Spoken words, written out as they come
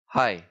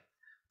Hi,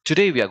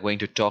 today we are going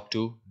to talk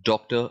to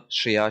Dr.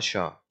 Shreya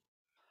Shah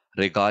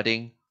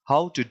regarding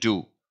how to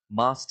do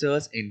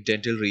Masters in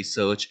Dental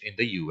Research in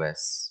the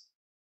US.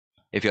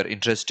 If you're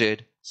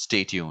interested,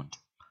 stay tuned.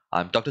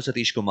 I'm Dr.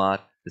 Satish Kumar.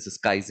 This is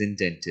Kaizen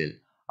Dental.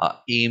 Our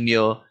aim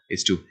here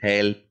is to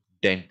help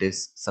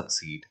dentists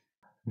succeed.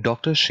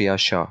 Dr. Shreya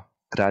Shah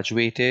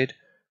graduated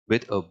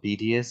with a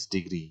BDS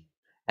degree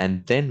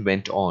and then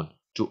went on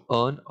to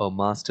earn a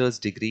master's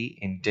degree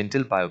in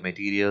dental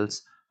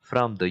biomaterials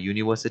from the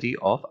University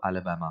of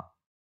Alabama.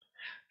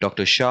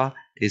 Dr. Shah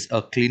is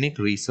a clinic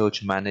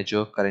research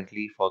manager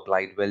currently for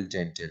Glidewell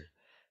Dental.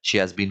 She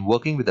has been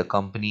working with the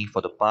company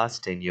for the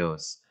past 10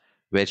 years,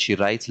 where she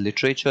writes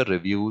literature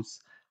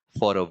reviews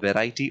for a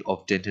variety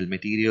of dental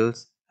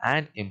materials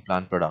and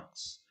implant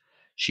products.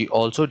 She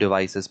also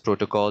devises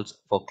protocols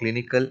for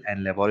clinical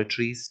and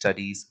laboratory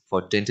studies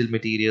for dental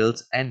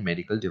materials and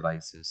medical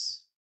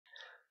devices.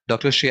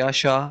 Dr. Shreya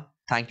Shah,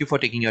 thank you for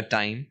taking your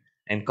time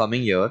and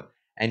coming here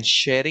and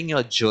sharing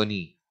your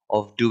journey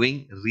of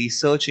doing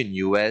research in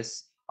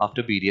US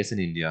after BDS in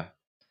India.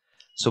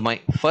 So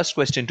my first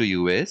question to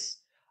you is,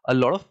 a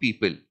lot of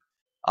people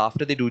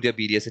after they do their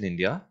BDS in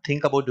India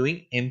think about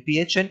doing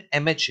MPH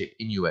and MHA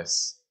in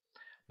US.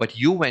 But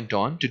you went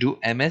on to do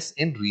MS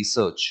in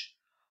research.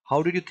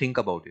 How did you think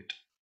about it?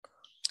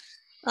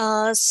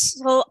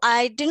 So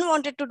I didn't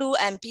wanted to do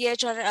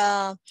MPH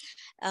or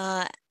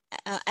uh,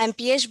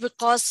 MPH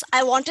because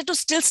I wanted to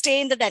still stay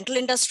in the dental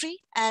industry,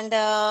 and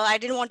I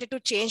didn't wanted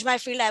to change my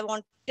field. I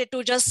wanted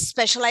to just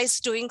specialize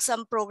doing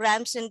some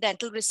programs in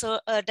dental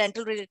research,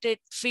 dental related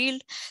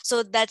field.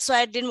 So that's why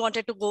I didn't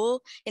wanted to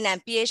go in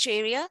MPH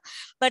area.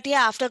 But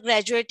yeah, after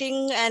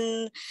graduating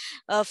and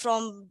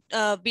from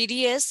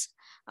BDS.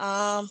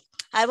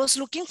 I was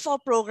looking for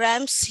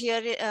programs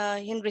here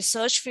in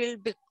research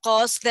field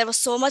because there was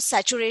so much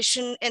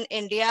saturation in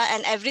India,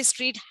 and every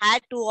street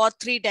had 2 or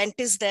 3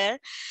 dentists there,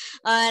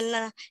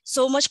 and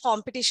so much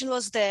competition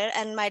was there.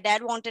 And my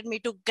dad wanted me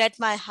to get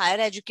my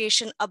higher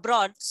education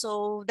abroad,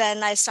 so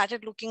then I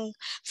started looking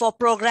for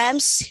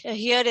programs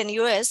here in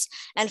US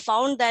and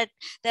found that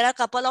there are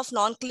a couple of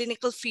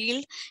non-clinical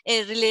field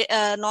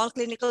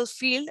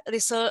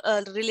research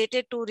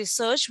related to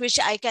research which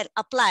I can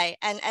apply.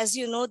 And as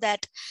you know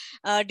that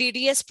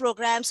DDS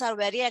programs are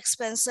very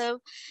expensive.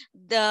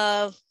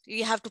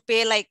 You have to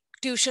pay like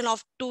tuition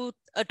of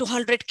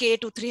 200K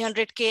to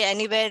 300K,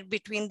 anywhere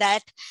between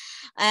that,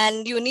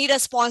 and you need a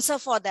sponsor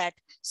for that.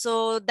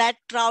 So that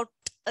route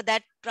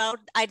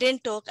I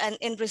didn't took. And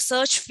in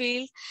research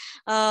field,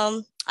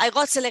 I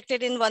got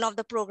selected in one of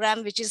the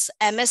program, which is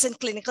MS in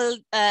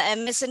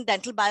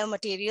dental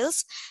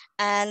biomaterials,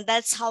 and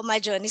that's how my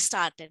journey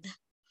started.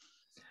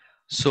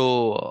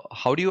 So,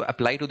 how do you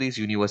apply to these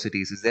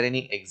universities? Is there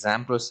any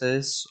exam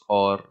process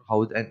or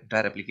how the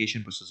entire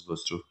application process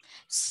goes through?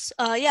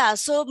 Yeah,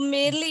 so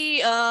mainly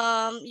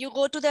you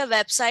go to their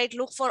website,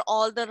 look for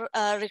all the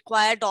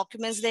required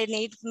documents they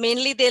need.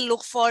 Mainly they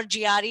look for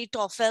GRE,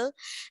 TOEFL.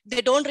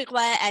 They don't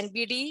require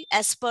NBD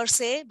as per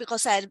se,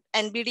 because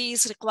NBD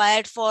is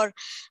required for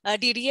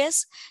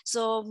DDS.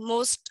 So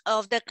most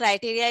of the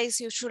criteria is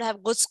you should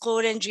have good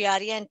score in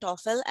GRE and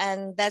TOEFL,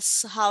 and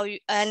that's how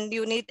and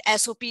you need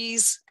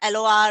SOPs,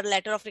 LOR,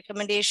 letter of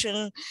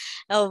recommendation,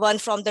 one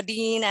from the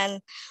dean,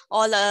 and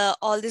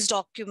all these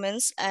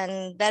documents.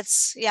 And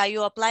that's, yeah,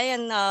 you apply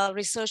in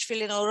research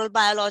field in oral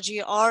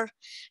biology or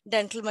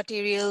dental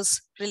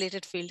materials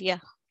related field. Yeah.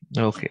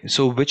 Okay,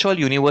 so which all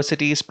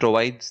universities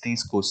provides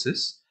these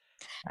courses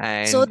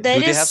So and there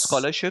do they have is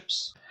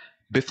scholarships?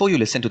 Before you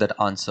listen to that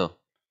answer,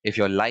 if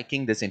you're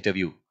liking this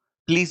interview,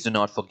 please do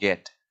not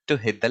forget to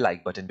hit the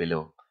like button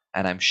below.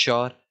 And I'm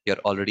sure you're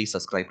already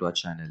subscribed to our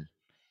channel.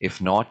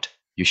 If not,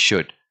 you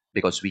should,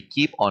 because we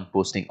keep on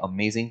posting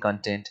amazing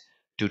content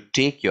to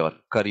take your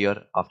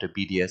career after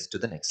BDS to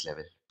the next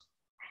level.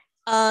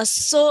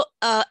 so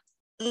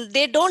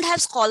they don't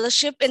have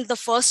scholarship in the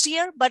first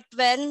year, but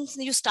when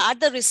you start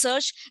the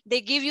research,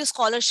 they give you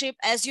scholarship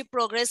as you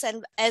progress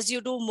and as you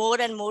do more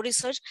and more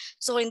research.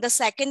 So in the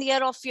second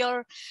year of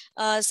your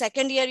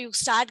second year, you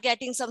start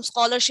getting some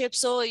scholarship,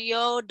 so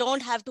you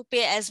don't have to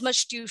pay as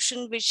much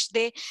tuition which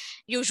they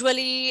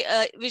usually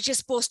which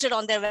is posted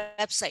on their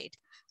website.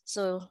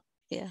 So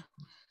yeah.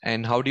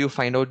 And how do you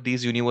find out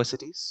these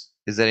universities?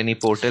 Is there any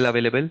portal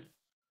available?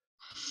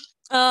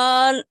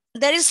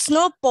 There is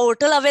no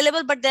portal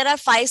available, but there are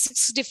 5,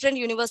 6 different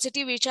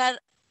university which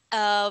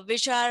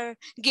are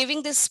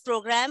giving this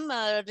program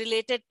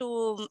related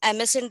to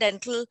MS in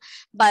dental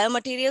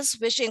biomaterials,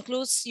 which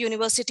includes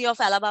University of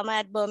Alabama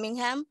at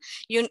Birmingham,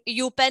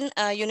 UPenn,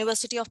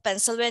 University of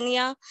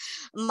Pennsylvania,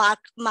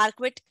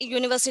 Marquette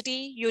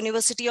University,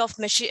 University of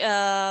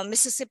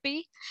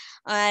Mississippi,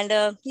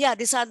 and yeah,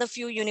 these are the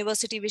few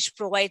university which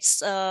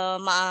provides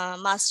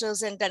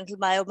masters in dental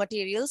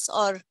biomaterials.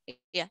 Or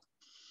yeah.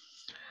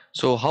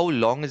 So, how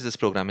long is this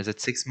program? Is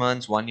it 6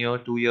 months, 1 year,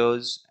 2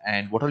 years?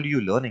 And what all do you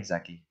learn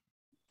exactly?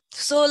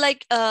 So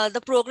like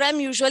the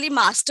program usually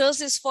masters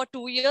is for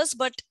 2 years,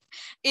 but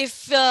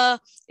if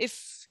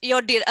if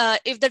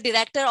if the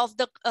director of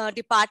the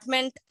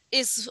department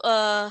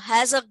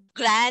has a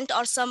grant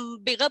or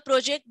some bigger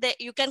project, that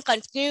you can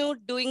continue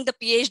doing the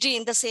PhD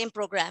in the same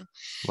program.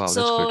 Wow, that's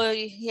So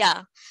good.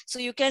 yeah, so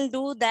you can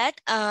do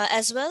that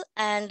as well.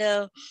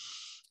 And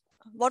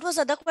what was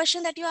the other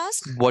question that you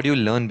asked? What do you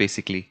learn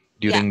basically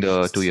Yeah. during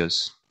the 2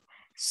 years?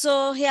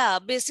 So yeah,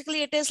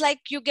 basically it is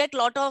like you get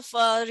lot of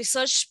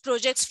research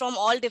projects from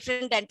all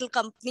different dental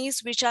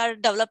companies which are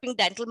developing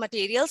dental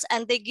materials,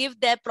 and they give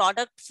their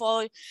product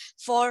for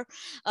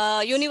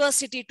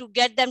university to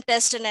get them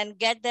tested and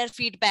get their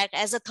feedback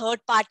as a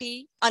third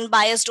party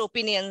unbiased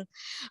opinion.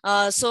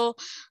 So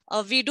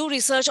we do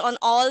research on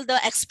all the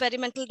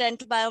experimental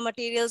dental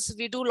biomaterials.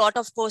 We do a lot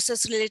of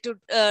courses related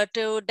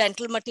to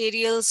dental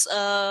materials,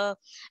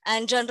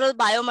 and general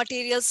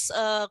biomaterials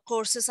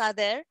courses are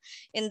there.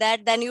 In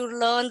that, then you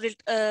learn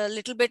a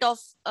little bit of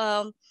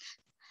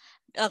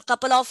a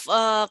couple of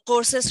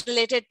courses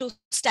related to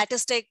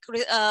statistic,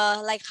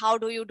 like how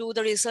do you do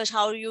the research,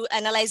 how you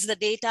analyze the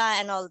data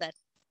and all that.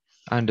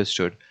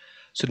 Understood.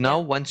 So now,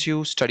 Yeah. once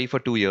you study for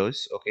 2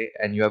 years, okay,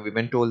 and you have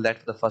been told that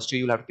for the first year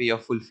you'll have to pay your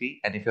full fee,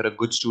 and if you're a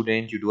good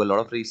student, you do a lot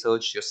of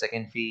research, your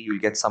second fee,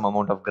 you'll get some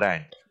amount of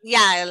grant.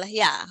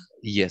 Yeah.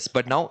 Yes,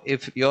 but now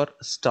if your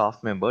staff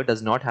member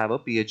does not have a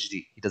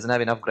PhD, he doesn't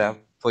have enough grant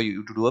for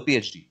you to do a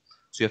PhD.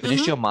 So you have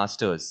finished Mm-hmm. your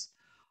masters.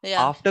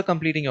 Yeah. After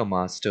completing your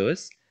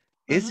masters,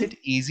 is Mm-hmm. it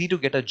easy to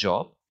get a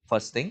job?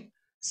 First thing.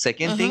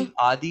 Second Mm-hmm. thing,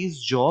 are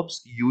these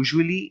jobs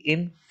usually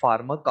in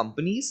pharma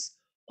companies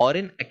or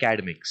in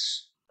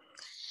academics?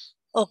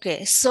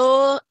 Okay,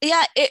 so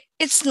yeah,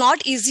 it's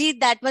not easy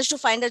that much to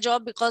find a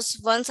job, because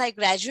once I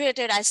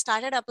graduated, I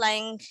started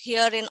applying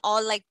here in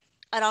all like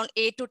around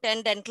 8 to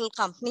 10 dental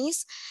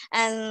companies,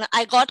 and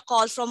I got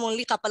calls from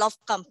only couple of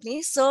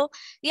companies. So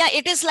yeah,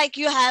 it is like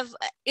you have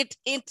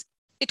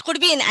it could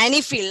be in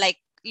any field. Like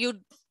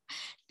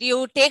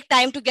you take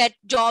time to get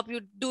job,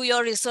 you do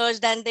your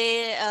research, then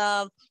they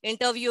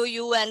interview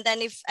you, and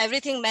then if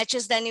everything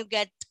matches, then you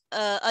get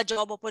a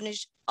job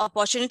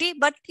opportunity.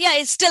 But yeah,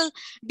 it's still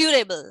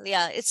durable.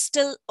 Yeah, it's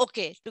still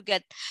okay to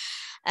get.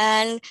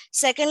 And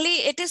secondly,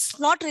 it is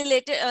not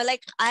related,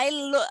 like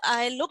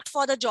I looked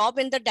for the job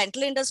in the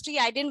dental industry.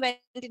 I didn't went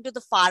into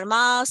the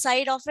pharma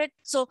side of it.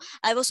 So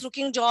I was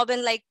looking job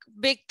in like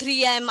big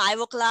 3M,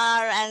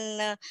 Ivoclar,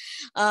 and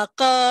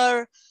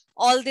Kerr,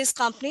 all these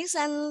companies.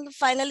 And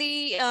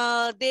finally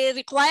they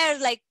require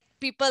like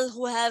people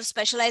who have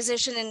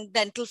specialization in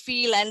dental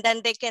field, and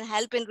then they can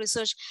help in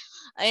research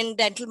in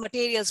dental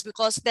materials,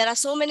 because there are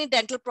so many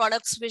dental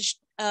products which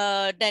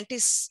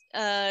dentists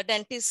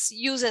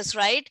uses,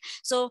 right?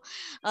 So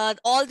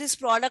all this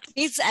product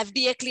needs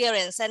FDA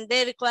clearance, and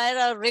they require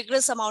a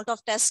rigorous amount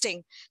of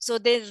testing. So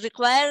they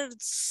require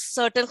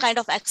certain kind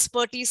of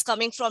expertise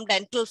coming from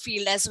dental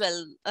field as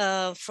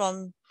well,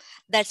 from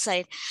that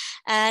side.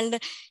 And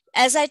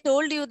as I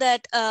told you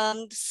that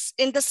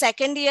in the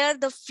second year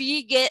the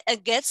fee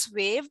gets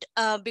waived,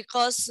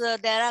 because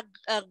there are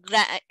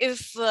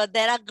if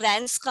there are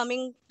grants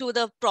coming to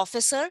the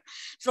professor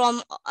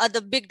from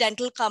the big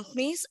dental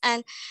companies,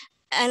 and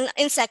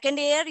in second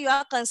year you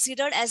are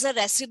considered as a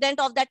resident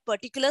of that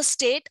particular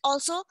state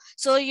also,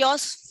 so your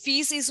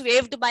fees is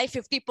waived by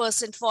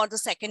 50% for the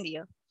second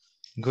year.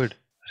 Good,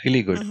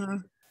 really good. Mm-hmm.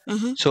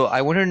 Mm-hmm. So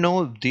I want to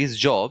know, these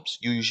jobs,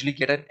 you usually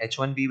get an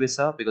H1B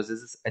visa because this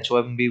is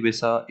H1B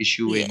visa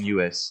issue Yeah. in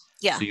US.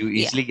 Yeah. So you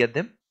Yeah. easily get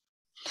them?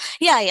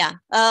 Yeah.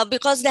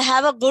 Because they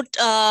have a good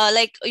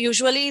like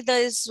usually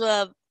there is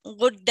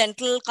good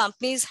dental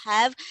companies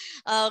have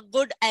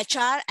good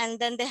HR, and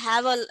then they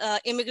have a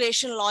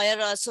immigration lawyer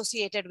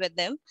associated with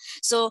them.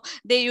 So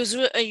they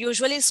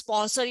usually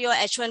sponsor your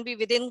H1B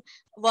within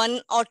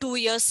 1 or 2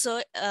 years.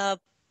 So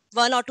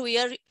 1 or 2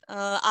 year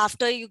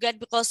after you get,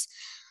 because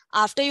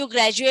after you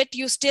graduate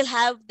you still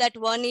have that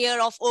 1 year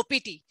of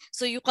OPT.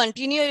 So you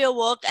continue your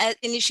work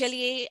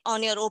initially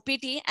on your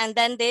OPT, and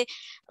then they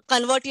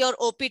convert your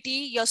OPT,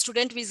 your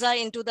student visa,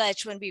 into the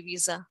H1B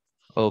visa.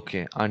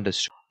 Okay,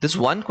 understood. This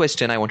one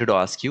question I wanted to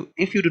ask you: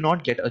 if you do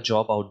not get a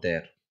job out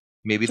there,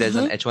 maybe there's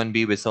an Mm-hmm.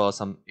 H1B visa or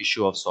some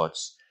issue of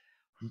sorts,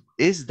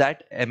 is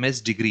that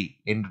MS degree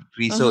in Mm-hmm.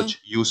 research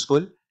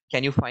useful?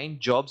 Can you find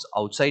jobs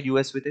outside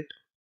US with it?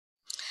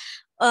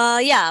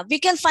 Yeah, we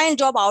can find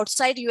job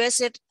outside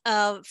US,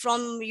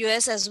 from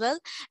US as well.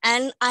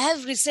 And I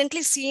have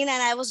recently seen,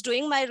 and I was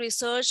doing my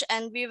research,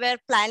 and we were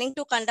planning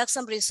to conduct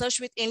some research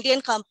with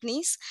Indian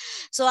companies.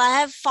 So I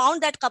have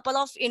found that couple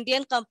of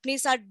Indian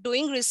companies are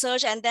doing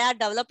research, and they are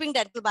developing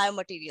dental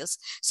biomaterials.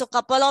 So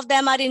couple of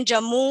them are in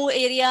Jammu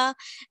area,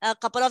 a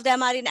couple of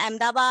them are in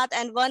Ahmedabad,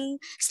 and one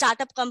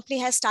startup company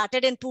has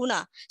started in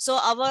Pune. So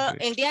our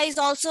Great. India is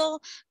also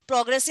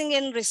progressing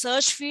in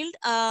research field.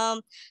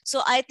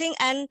 So I think,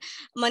 and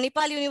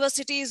Manipal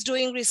University is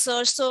doing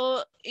research.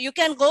 So you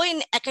can go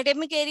in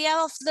academic area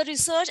of the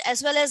research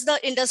as well as the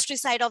industry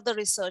side of the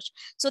research.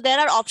 So there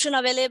are options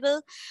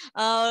available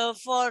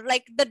for,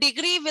 like, the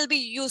degree will be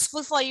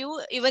useful for you.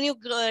 Even you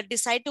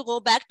decide to go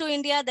back to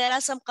India, there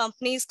are some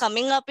companies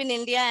coming up in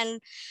India, and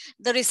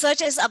the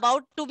research is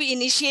about to be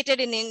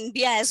initiated in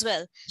India as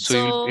well. So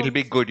it'll So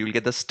be good. You'll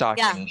get the start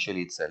yeah,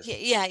 initially itself.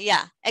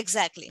 yeah,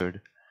 exactly.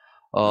 Good.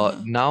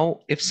 Mhm.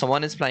 Now, if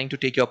someone is planning to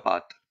take your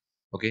path,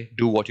 okay,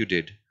 do what you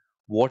did,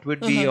 what would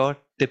be Mhm. your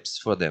tips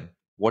for them?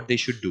 What they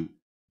should do?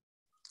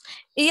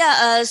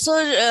 Yeah,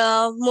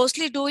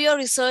 mostly do your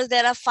research.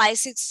 There are five,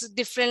 six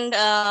different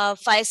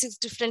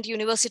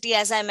university,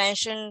 as I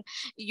mentioned,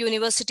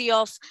 University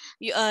of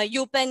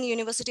UPenn,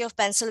 University of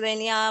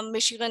Pennsylvania,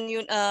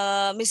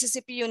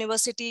 Mississippi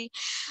University,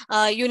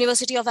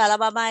 University of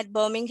Alabama at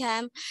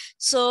Birmingham.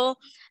 So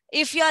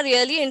if you are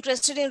really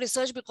interested in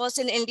research, because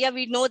in India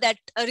we know that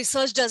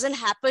research doesn't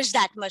happen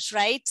that much,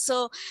 right?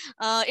 So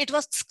it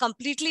was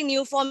completely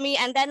new for me,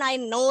 and then I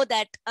know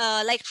that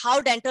like how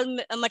dental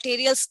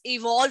materials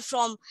evolve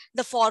from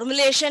the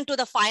formulation to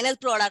the final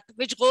product,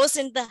 which goes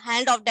in the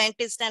hand of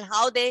dentist, and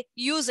how they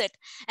use it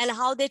and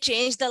how they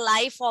change the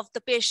life of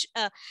the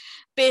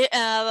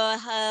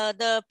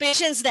the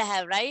patients they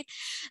have, right?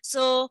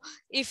 So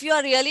if you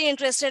are really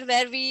interested,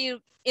 where we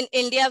in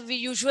India we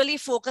usually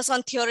focus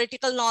on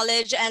theoretical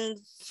knowledge and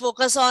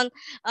focus on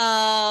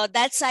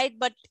that side,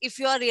 but if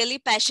you are really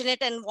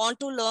passionate and want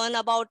to learn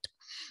about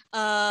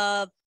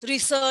uh,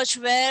 research,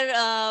 where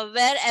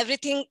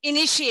everything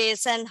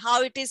initiates and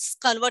how it is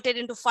converted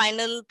into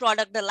final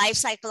product, the life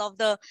cycle of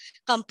the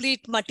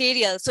complete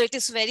material, so it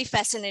is very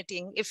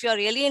fascinating. If you are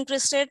really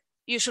interested,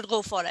 you should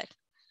go for it.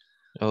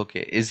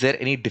 Okay. Is there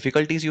any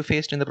difficulties you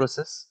faced in the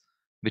process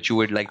which you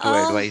would like to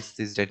uh, advise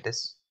these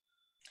dentists?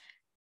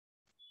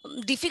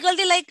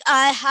 Difficulty, like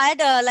I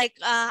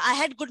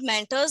had good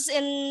mentors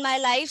in my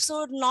life,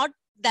 so not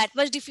that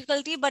much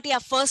difficulty. But yeah,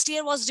 first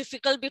year was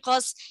difficult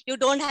because you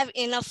don't have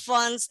enough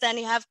funds, then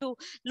you have to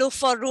look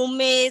for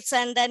roommates,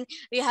 and then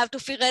you have to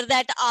figure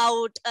that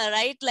out,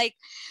 right? Like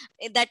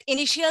that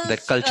initial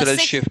That cultural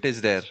six. shift is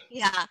there.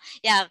 Yeah,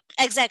 yeah,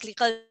 exactly,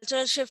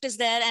 cultural shift is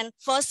there, and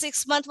first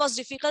 6 months was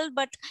difficult,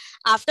 but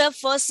after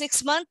first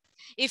 6 months,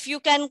 if you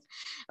can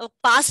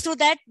pass through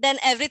that, then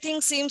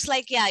everything seems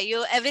like, yeah,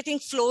 you everything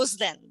flows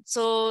then,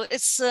 so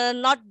it's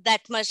not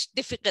that much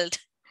difficult.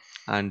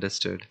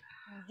 Understood.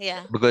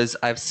 Yeah. Because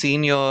I've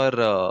seen your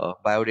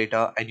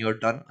biodata and you've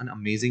done an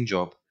amazing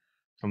job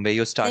from where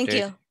you Thank started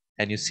you.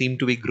 and you seem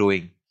to be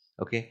growing.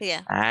 Okay.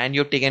 Yeah. And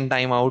you've taken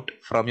time out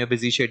from your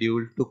busy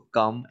schedule to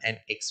come and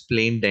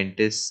explain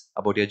dentists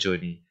about your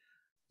journey.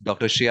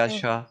 Dr. Shreya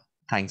Thank, Shah,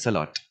 thanks a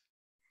lot.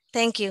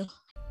 thank you.